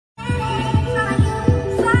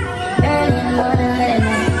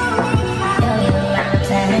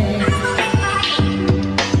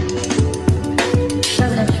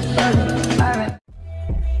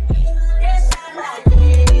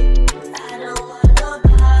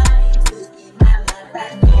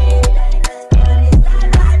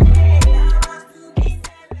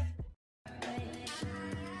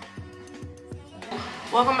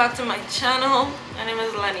channel. My name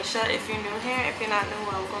is Lanisha. If you're new here, if you're not new,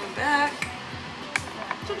 welcome back.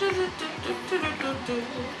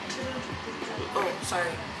 Oh,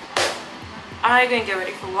 sorry. I'm gonna get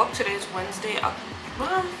ready for work. Today is Wednesday,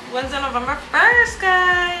 November 1st,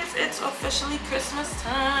 guys. It's officially Christmas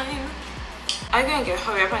time. I'm gonna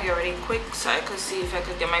hurry up and get ready quick so I could see if I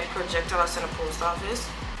could get my projector that's in the post office.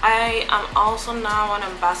 I am also now an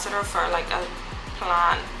ambassador for like a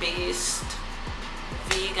plant-based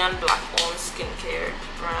vegan black-owned skincare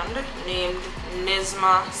brand named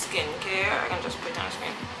Nizma Skincare. I can just put it on the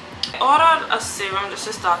screen. I ordered a serum just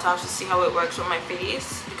to start off to see how it works with my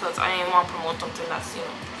face because I ain't want to promote something that's, you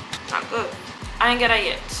know, not good. I didn't get it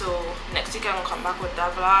yet, so next week I'm gonna come back with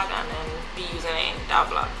that vlog and then be using it in that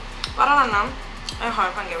vlog. But other than that, I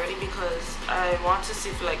hope I can get ready because I want to see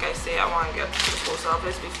if, like I say, I want to get to the post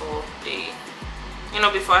office before they, you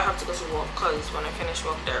know, before I have to go to work, because when I finish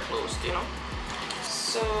work they're closed, you know.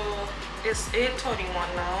 So it's 8:31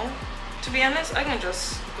 now. To be honest, I can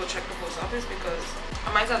just go check the post office because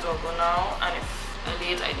I might as well go now, and if I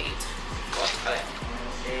late, I late. But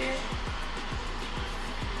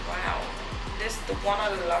wow, this the one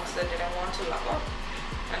of the locks that didn't want to lock up,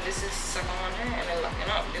 and this is second one here, and they're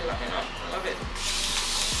locking up. They're locking up. I love it.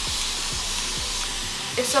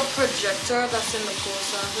 It's a projector that's in the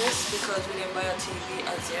post office because we didn't buy a TV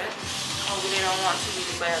as yet, or we didn't want to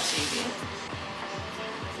really buy a TV.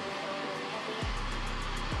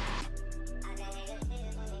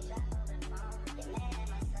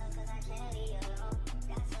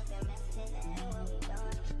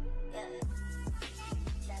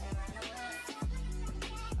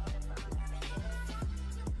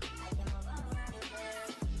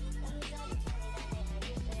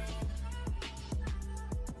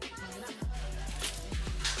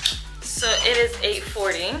 So it is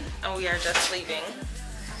 8:40 and we are just leaving.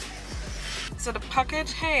 So the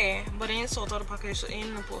package here, but they ain't sort out the package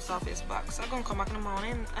in the post office box. So I'm gonna come back in the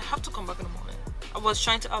morning. I have to come back in the morning. I was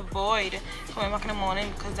trying to avoid coming back in the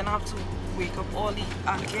morning because then I have to wake up early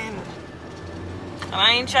again. And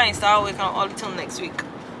I ain't trying to start waking up early till next week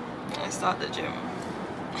when I start the gym.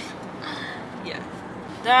 Yeah.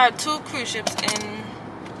 There are 2 cruise ships in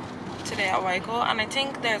today at Waiko, and I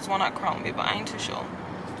think there's one at Crown Bay, but I ain't too sure.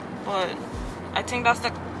 But I think that's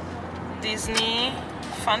the Disney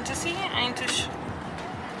Fantasy. I ain't too sure.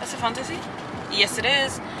 That's a Fantasy? Yes, it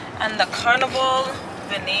is. And the Carnival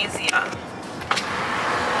Venezia.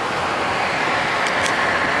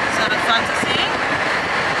 So the Fantasy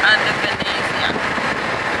and the Venezia.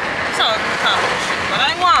 So but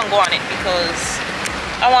I want to go on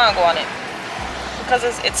it because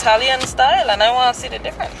it's Italian style, and I want to see the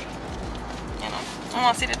difference. You know, I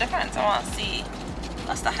want to see the difference. I want to see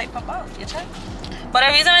what's the hype about, you check? But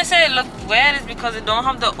the reason I say it look weird is because it don't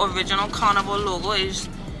have the original Carnival logo. It's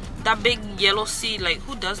that big yellow C. Like,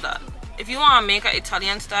 who does that? If you want to make an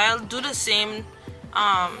Italian style, do the same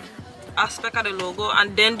aspect of the logo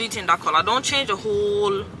and then do it in that color. Don't change the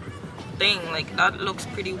whole thing. Like, that looks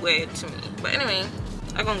pretty weird to me. But anyway,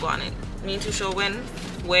 I'm gonna go on it. Me too sure when,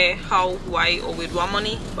 where, how, why, or with what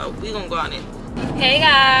money, but we gonna go on it. Hey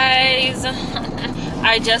guys,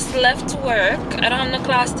 I just left work. I don't have no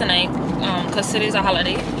class tonight because today's a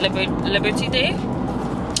holiday, Liberty Day.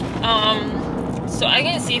 So I'm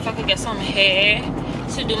gonna see if I could get some hair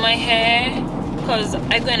to do my hair because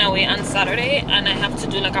I'm going away on Saturday and I have to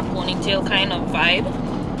do like a ponytail kind of vibe.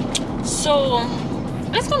 So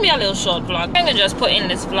it's gonna be a little short vlog. I'm gonna just put in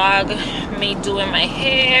this vlog me doing my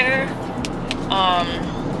hair.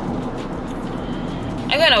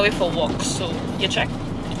 I'm going away for work, so you check.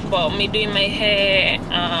 But me doing my hair,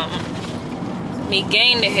 me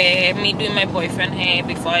getting the hair, me doing my boyfriend hair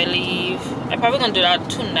before I leave. I'm probably gonna do that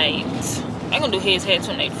tonight. I'm gonna do his hair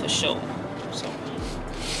tonight for sure. So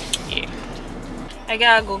yeah, I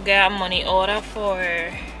gotta go get a money order for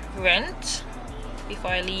rent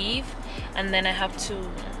before I leave, and then I have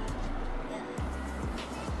to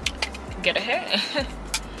get a hair.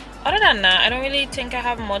 Other than that, I don't really think I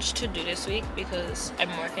have much to do this week because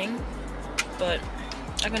I'm working, but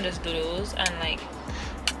I can just do those and, like,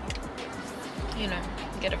 you know,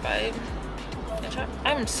 get a vibe.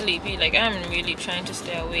 I'm sleepy, like, I'm really trying to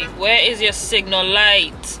stay awake. Where is your signal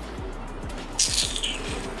light?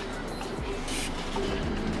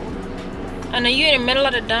 And are you in the middle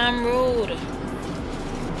of the damn road?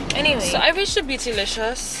 Anyway, so I reached the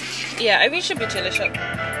Beautylicious. Yeah, I reached the Beautylicious.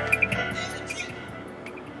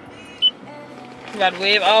 That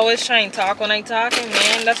wave always trying to talk when I talking,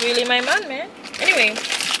 man. That's really my man. Anyway,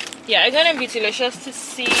 yeah, I got in Beautylicious to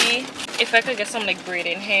see if I could get some like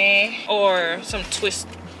braiding hair or some twist,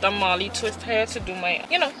 the Molly twist hair to do my,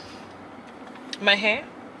 you know, my hair.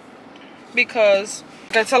 because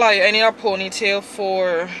I tell you, I need a ponytail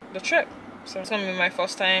for the trip. So it's gonna be my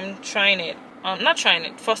first time trying it. Not trying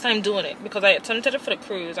it, first time doing it, because I attempted it for the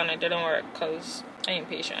cruise and it didn't work because I am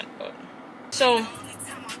impatient. But so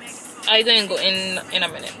I gonna go in a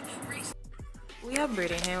minute. We have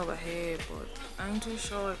braiding hair over here, but I'm too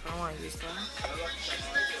sure if I want to use that.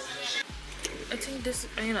 I think this,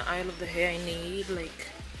 you know, I love the hair I need.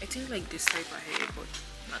 Like, I think like this type of hair, but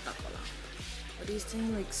not that color. But these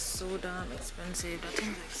things like so damn expensive. That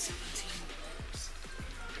thing's like $17.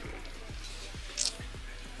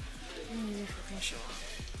 Let me fucking show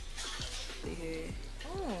the hair.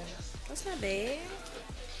 Oh, that's not bad.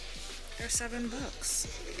 They're $7. This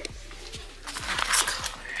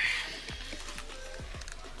color.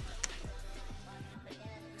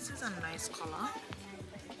 This is a nice color,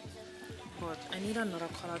 but I need another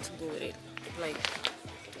color to go with it. Like,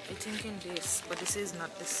 I think in this, but this is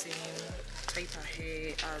not the same type of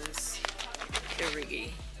hair as the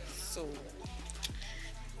reggae. So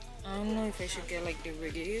I don't know if I should get like the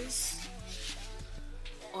reggae's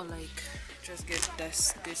or like just get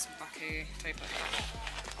this back hair type of hair.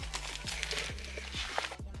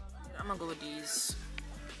 I'm gonna go with these.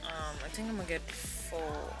 I think I'm gonna get 4.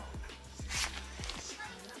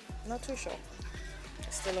 Not too sure. I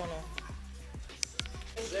still don't know.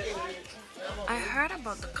 I heard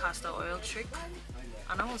about the castor oil trick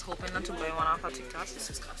and I was hoping not to buy one off of TikTok. This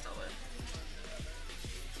is castor oil.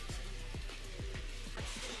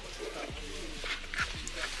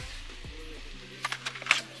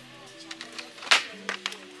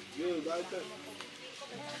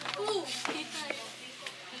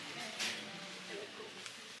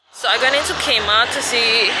 So I got into Kmart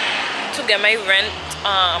to get my rent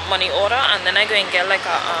money order, and then I go and get like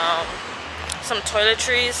a some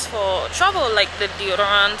toiletries for travel, like the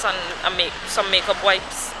deodorants and some makeup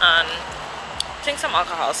wipes and I think some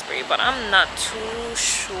alcohol spray, but I'm not too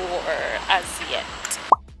sure as yet.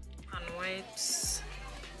 Hand wipes,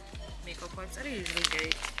 makeup wipes, I usually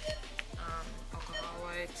get alcohol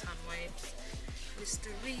wipes, hand wipes,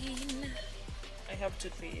 Listerine. I have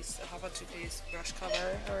toothpaste. I have a toothpaste brush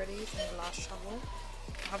cover already from the last travel.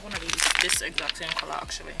 I have one of these, this exact same color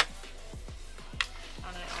actually.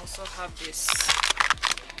 And I also have this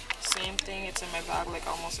same thing. It's in my bag like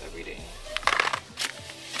almost every day.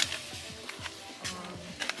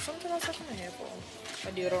 Something else I can have for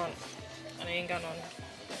a deodorant, and I ain't got none.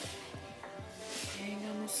 I ain't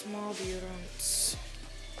got no small deodorants.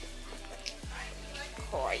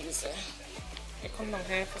 Crazy. I come down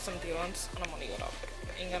here for some deodorants and I'm gonna go up.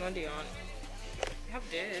 I ain't got no deodorant. I have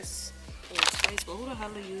this Old Spice, but who the hell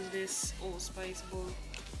will use this Old Spice bowl?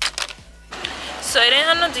 So I didn't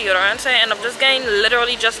have no deodorant, so I ended up just getting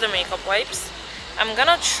literally just the makeup wipes. I'm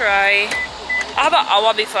gonna try. I have an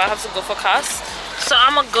hour before I have to go for cast, so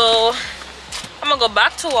I'm gonna go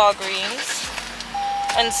back to Walgreens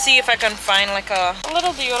and see if I can find like a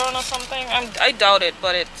little deodorant or something. I doubt it,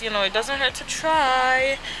 but it, you know, it doesn't hurt to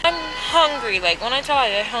try. I'm hungry. Like when I tell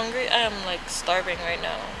you I'm hungry, I am like starving right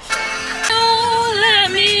now. So. Don't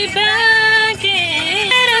let me back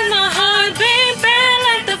in. It is my heart beating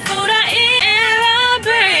like the food I eat. And I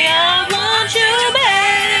pray I want you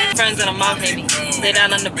back. Friends and a mom baby. Lay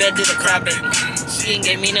down on the bed, do the cry baby. She ain't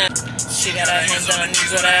gave me nothing. She got her hands on her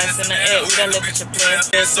knees with her ass in the air. We done look at your player.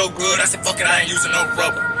 It's so good, I said fuck it, I ain't using no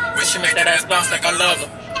rubber. When she make that ass bounce like I love her.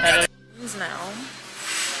 Now,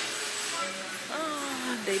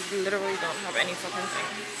 they literally don't have any fucking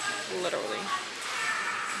thing. Literally.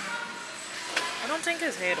 I don't think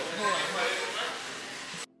it's here though. Hold on.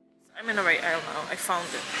 I'm in the right aisle now. I found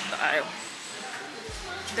it. The aisle.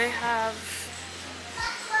 They have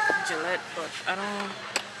Gillette, but I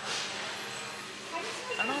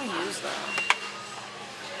don't use that.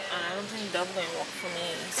 And I don't think Dove will work for me.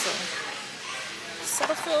 So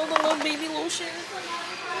Cetaphil, the little baby lotion.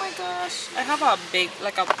 Oh my gosh. I have a big,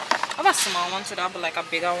 like I have a small one to that, but like a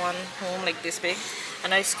bigger one home, like this big.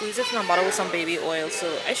 And I squeeze it in a bottle with some baby oil, so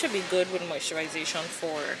I should be good with moisturization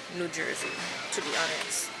for New Jersey, to be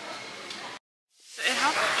honest. So I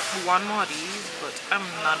have one more of these, but I'm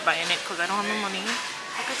not buying it because I don't have no money.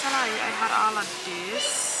 Like I tell you, I had all of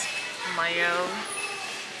this, Mayo,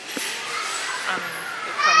 and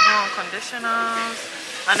the From Home conditioners.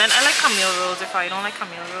 And then I like Camille Rose. If I don't like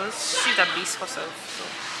Camille Rose, she's a beast herself. So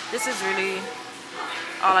this is really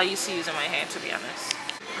all I used to use in my hair, to be honest.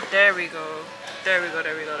 There we go. There we go,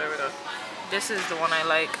 there we go, there we go. This is the one I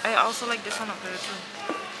like. I also like this one up there too.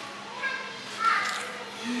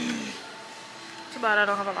 Too bad I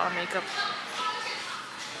don't have a lot of makeup.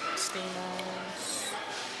 Steamers.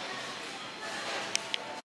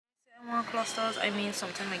 I clusters, I mean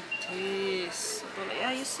something like this. But like,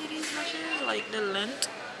 yeah, you see these lashes, like the length,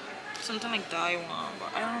 something like that I want, but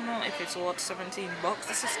I don't know if it's worth 17 bucks.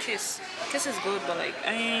 This is Kiss. Kiss is good, but like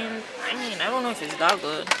I mean I don't know if it's that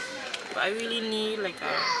good. But I really need like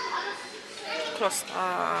a cluster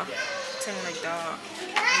thing like that.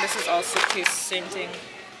 And this is also Kiss, same thing.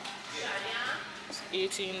 It's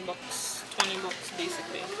 18 bucks, 20 bucks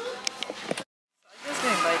basically. I'm just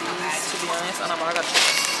gonna buy these, to be honest, and I'm gonna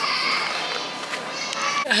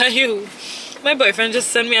get you. My boyfriend just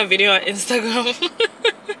sent me a video on Instagram.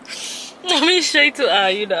 Let me straight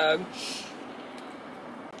to you, dog.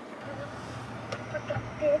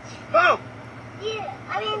 Oh! Yeah,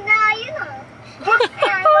 I mean, now you know.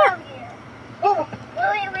 I love you. Well,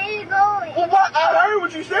 Where you going? well, what? I heard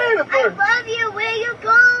what you said at I first. love you. Where you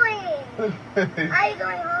going? Are you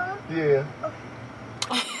going home? Yeah.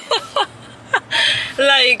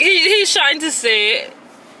 Like he's trying to say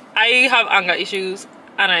I have anger issues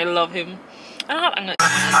and I love him. I don't have anger.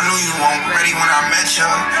 I knew you weren't ready when I met you.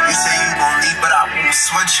 You say you gon' leave, but I won't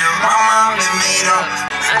switch you. My mind been made up.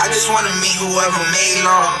 I just wanna meet whoever made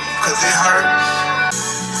love, cause it hurt.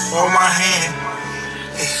 Hold my hand.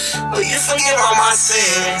 Will you forgive all my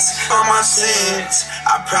sins? All my sins.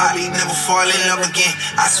 I probably never fall in love again.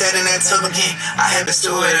 I sat in that tub again. I had to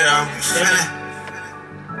do it. I'm feeling.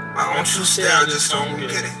 Why don't you stay? I just don't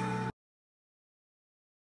get it.